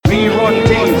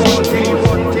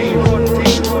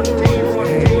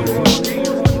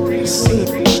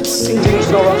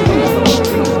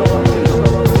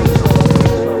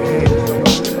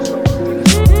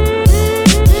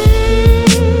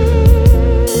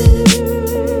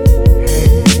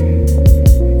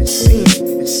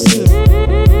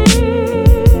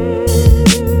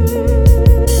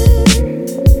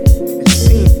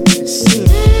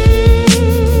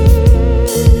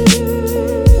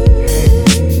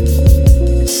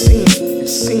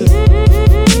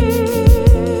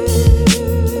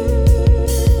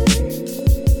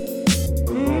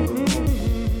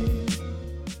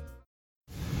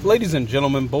Ladies and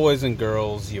gentlemen, boys and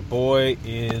girls, your boy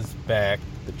is back.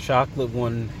 The chocolate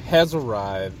one has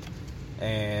arrived.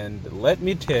 And let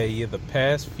me tell you, the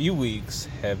past few weeks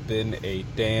have been a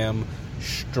damn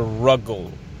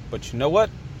struggle. But you know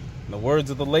what? In the words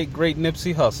of the late, great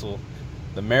Nipsey Hussle,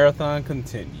 the marathon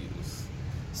continues.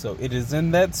 So it is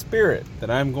in that spirit that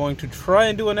I'm going to try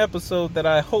and do an episode that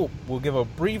I hope will give a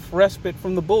brief respite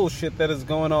from the bullshit that is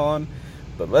going on.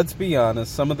 But let's be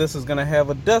honest, some of this is going to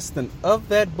have a dusting of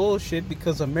that bullshit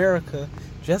because America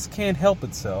just can't help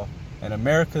itself. And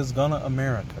America is going to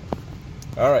America.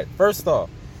 Alright, first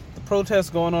off, the protests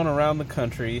going on around the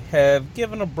country have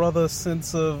given a brother a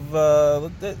sense of,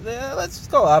 let's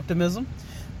just call it optimism,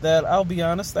 that I'll be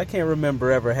honest, I can't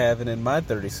remember ever having in my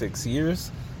 36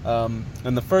 years.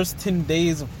 In the first 10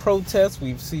 days of protests,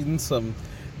 we've seen some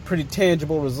pretty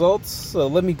tangible results. So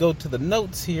let me go to the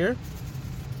notes here.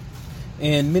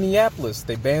 In Minneapolis,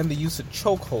 they banned the use of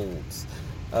chokeholds.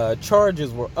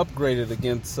 Charges were upgraded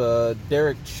against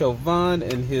Derek Chauvin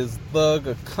and his thug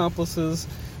accomplices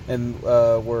and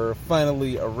were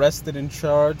finally arrested and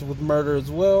charged with murder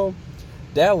as well.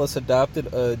 Dallas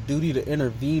adopted a duty to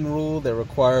intervene rule that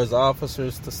requires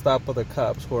officers to stop other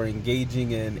cops who are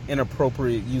engaging in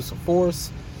inappropriate use of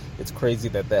force. It's crazy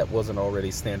that that wasn't already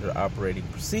standard operating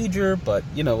procedure, but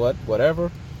you know what,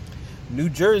 whatever. New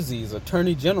Jersey's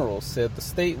Attorney General said the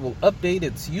state will update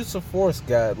its use of force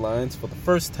guidelines for the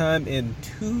first time in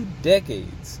 2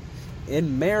 decades.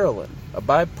 In Maryland, a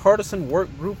bipartisan work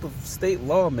group of state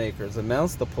lawmakers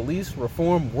announced the police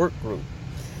reform work group.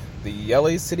 The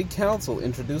LA City Council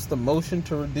introduced a motion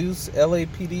to reduce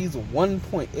LAPD's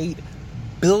 $1.8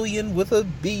 billion with a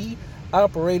B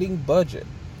operating budget.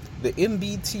 The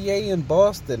MBTA in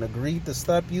Boston agreed to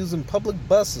stop using public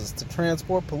buses to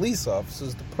transport police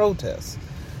officers to protests.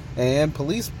 And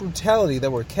police brutality that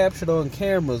were captured on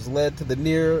cameras led to the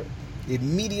near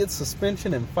immediate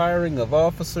suspension and firing of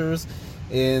officers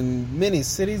in many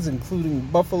cities, including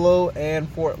Buffalo and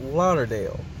Fort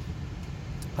Lauderdale.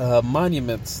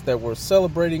 Monuments that were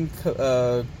celebrating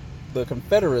the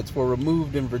Confederates were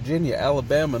removed in Virginia,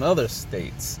 Alabama, and other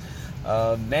states.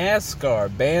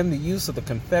 NASCAR banned the use of the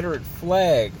Confederate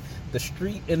flag. The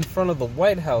street in front of the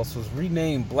White House was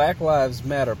renamed Black Lives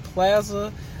Matter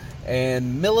Plaza,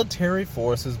 and military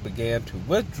forces began to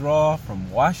withdraw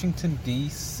from Washington,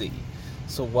 D.C.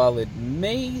 So while it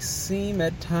may seem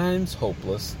at times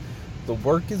hopeless, the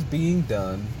work is being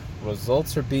done,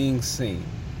 results are being seen.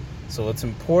 So it's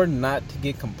important not to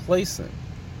get complacent,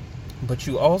 but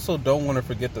you also don't want to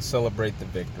forget to celebrate the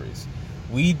victories.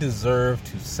 We deserve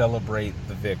to celebrate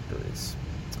the victories.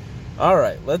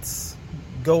 Alright, let's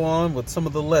go on with some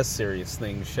of the less serious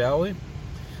things, shall we?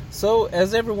 So,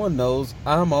 as everyone knows,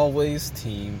 I'm always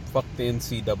team fuck the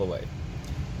NCAA.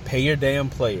 Pay your damn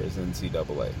players,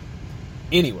 NCAA.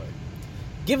 Anyway,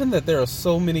 given that there are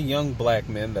so many young black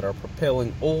men that are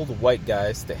propelling old white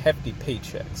guys to hefty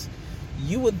paychecks,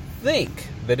 you would think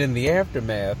that in the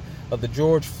aftermath of the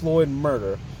George Floyd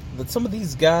murder, that some of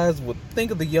these guys would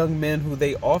think of the young men who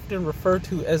they often refer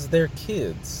to as their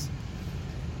kids.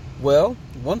 Well,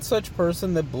 one such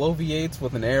person that bloviates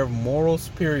with an air of moral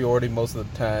superiority most of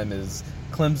the time is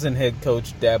Clemson head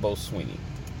coach Dabo Swinney.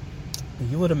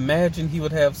 You would imagine he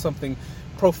would have something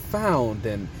profound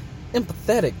and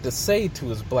empathetic to say to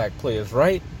his black players,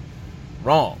 right?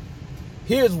 Wrong.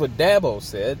 Here's what Dabo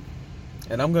said,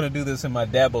 and I'm going to do this in my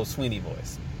Dabo Swinney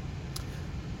voice.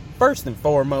 First and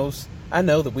foremost, I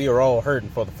know that we are all hurting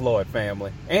for the Floyd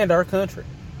family and our country.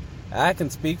 I can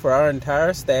speak for our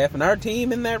entire staff and our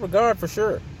team in that regard for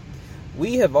sure.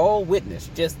 We have all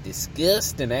witnessed just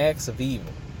disgust and acts of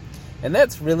evil. And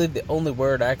that's really the only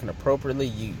word I can appropriately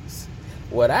use.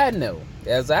 What I know,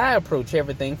 as I approach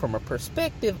everything from a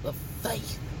perspective of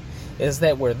faith, is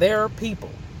that where there are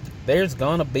people, there's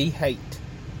gonna be hate.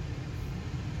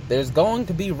 There's going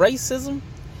to be racism,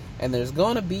 and there's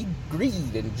going to be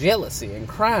greed and jealousy and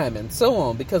crime and so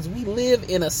on, because we live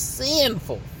in a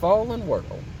sinful, fallen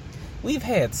world. We've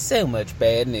had so much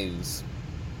bad news.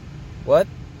 What?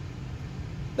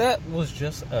 That was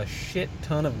just a shit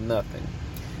ton of nothing.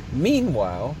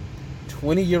 Meanwhile,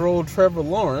 20-year-old Trevor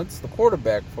Lawrence, the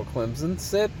quarterback for Clemson,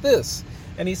 said this,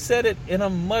 and he said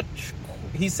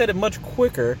it much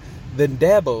quicker than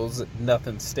Dabo's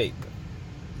nothing statement.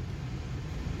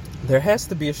 There has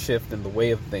to be a shift in the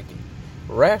way of thinking.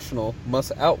 Rational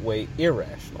must outweigh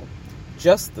irrational.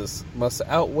 Justice must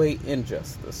outweigh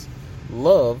injustice.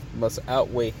 Love must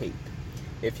outweigh hate.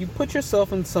 If you put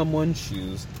yourself in someone's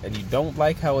shoes and you don't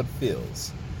like how it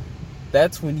feels,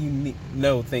 that's when you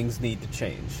know things need to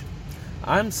change.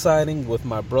 I'm siding with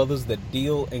my brothers that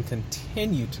deal and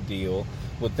continue to deal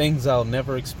with things I'll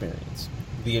never experience.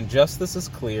 The injustice is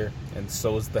clear, and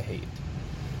so is the hate.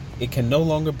 It can no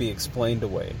longer be explained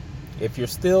away. If you're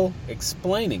still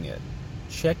explaining it,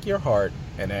 check your heart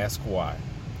and ask why.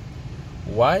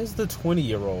 Why is the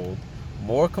 20-year-old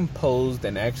more composed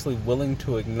and actually willing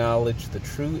to acknowledge the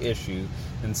true issue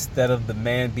instead of the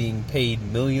man being paid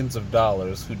millions of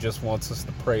dollars who just wants us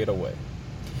to pray it away?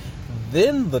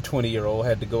 Then the 20-year-old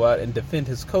had to go out and defend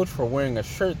his coach for wearing a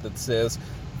shirt that says,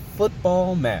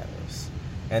 "Football matters,"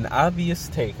 an obvious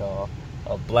takeoff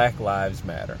of Black Lives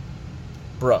Matter.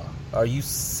 Bruh, are you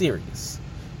serious?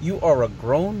 You are a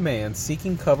grown man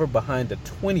seeking cover behind a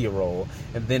 20-year-old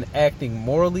and then acting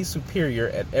morally superior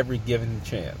at every given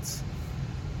chance.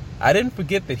 I didn't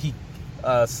forget that he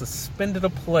suspended a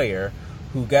player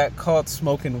who got caught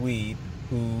smoking weed,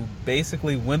 who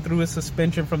basically went through his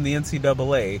suspension from the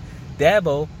NCAA.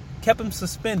 Dabo kept him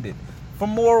suspended for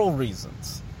moral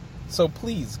reasons. So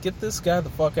please, get this guy the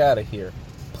fuck out of here.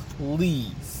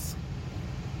 Please.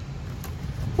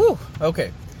 Whew,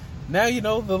 okay. Now you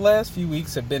know the last few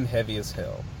weeks have been heavy as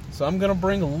hell. So I'm going to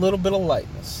bring a little bit of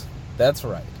lightness. That's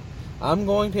right. I'm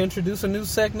going to introduce a new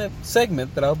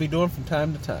segment that I'll be doing from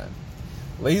time to time.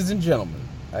 Ladies and gentlemen,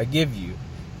 I give you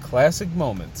classic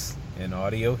moments in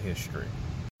audio history.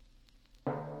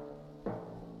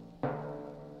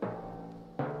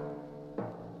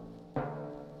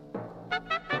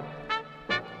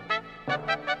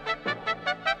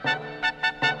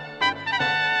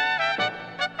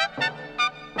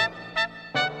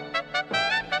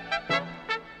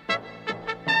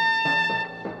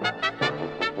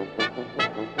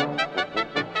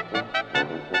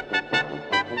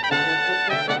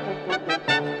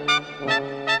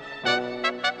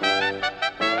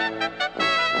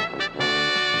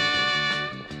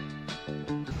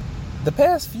 The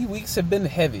past few weeks have been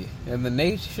heavy, and the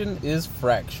nation is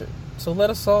fractured. So let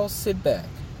us all sit back,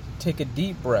 take a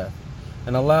deep breath,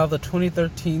 and allow the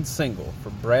 2013 single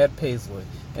from Brad Paisley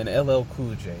and LL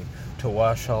Cool J to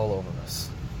wash all over us.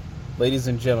 Ladies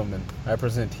and gentlemen, I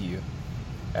present to you,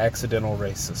 Accidental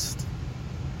Racist.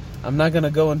 I'm not going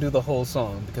to go and do the whole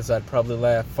song because I'd probably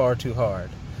laugh far too hard,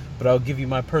 but I'll give you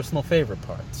my personal favorite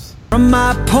parts. From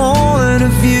my point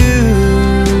of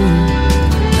view,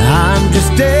 I'm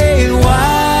just a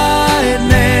white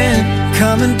man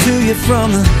coming to you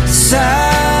from the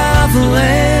Southland,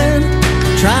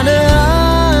 trying to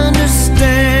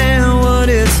understand what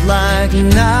it's like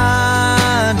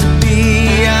not to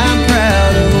be. I'm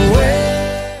proud of the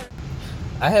way.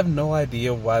 I have no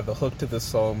idea why the hook to this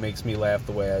song makes me laugh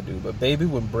the way I do, but baby,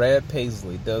 when Brad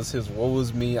Paisley does his "Woe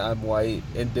is me, I'm white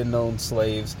and didn't own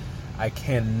slaves," I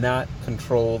cannot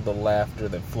control the laughter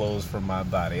that flows from my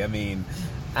body. I mean,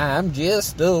 I'm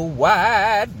just a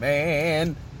white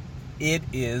man. It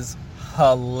is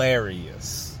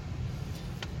hilarious.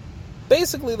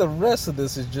 Basically, the rest of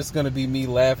this is just going to be me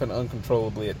laughing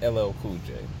uncontrollably at LL Cool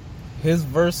J. His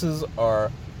verses are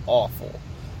awful,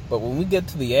 but when we get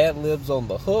to the ad-libs on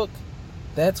the hook,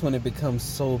 that's when it becomes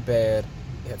so bad,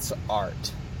 it's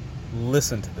art.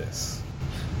 Listen to this.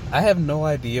 I have no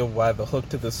idea why the hook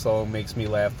to this song makes me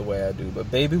laugh the way I do,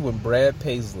 but baby, when Brad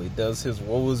Paisley does his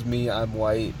 "Woe is me, I'm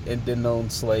white and didn't own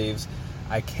slaves,"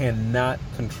 I cannot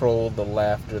control the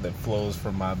laughter that flows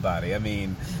from my body. I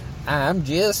mean, I'm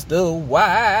just a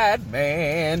white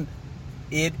man.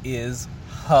 It is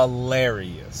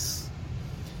hilarious.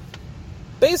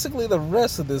 Basically, the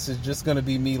rest of this is just going to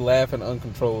be me laughing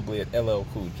uncontrollably at LL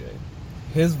Cool J.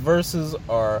 His verses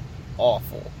are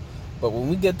awful, but when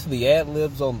we get to the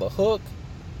ad-libs on the hook,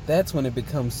 that's when it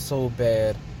becomes so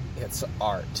bad, it's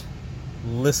art.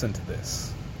 Listen to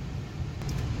this.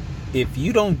 If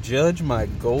you don't judge my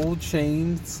gold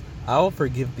chains, I'll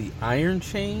forgive the iron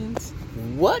chains.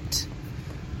 What?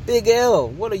 Big L,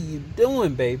 what are you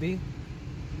doing, baby?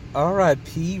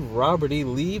 R.I.P. Robert E.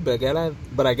 Lee, but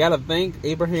I gotta thank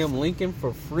Abraham Lincoln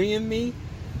for freeing me.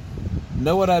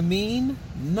 Know what I mean?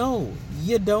 No,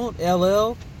 you don't,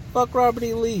 LL. Fuck Robert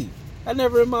E. Lee. I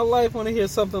never in my life want to hear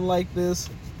something like this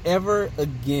ever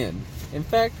again. In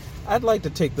fact, I'd like to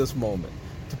take this moment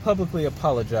to publicly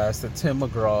apologize to Tim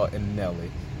McGraw and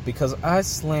Nelly because I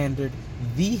slandered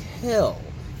the hell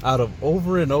out of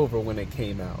Over and Over when it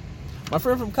came out. My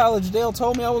friend from College Dale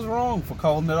told me I was wrong for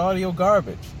calling it audio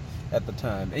garbage at the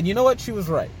time. And you know what? She was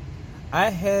right. I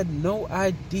had no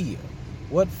idea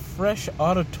what fresh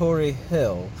auditory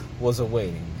hell was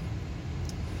awaiting me.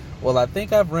 Well, I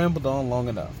think I've rambled on long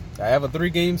enough. I have a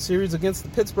 3-game series against the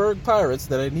Pittsburgh Pirates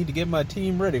that I need to get my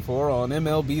team ready for on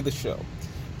MLB The Show.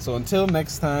 So until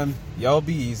next time, y'all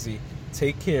be easy,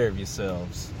 take care of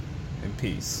yourselves, and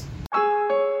peace.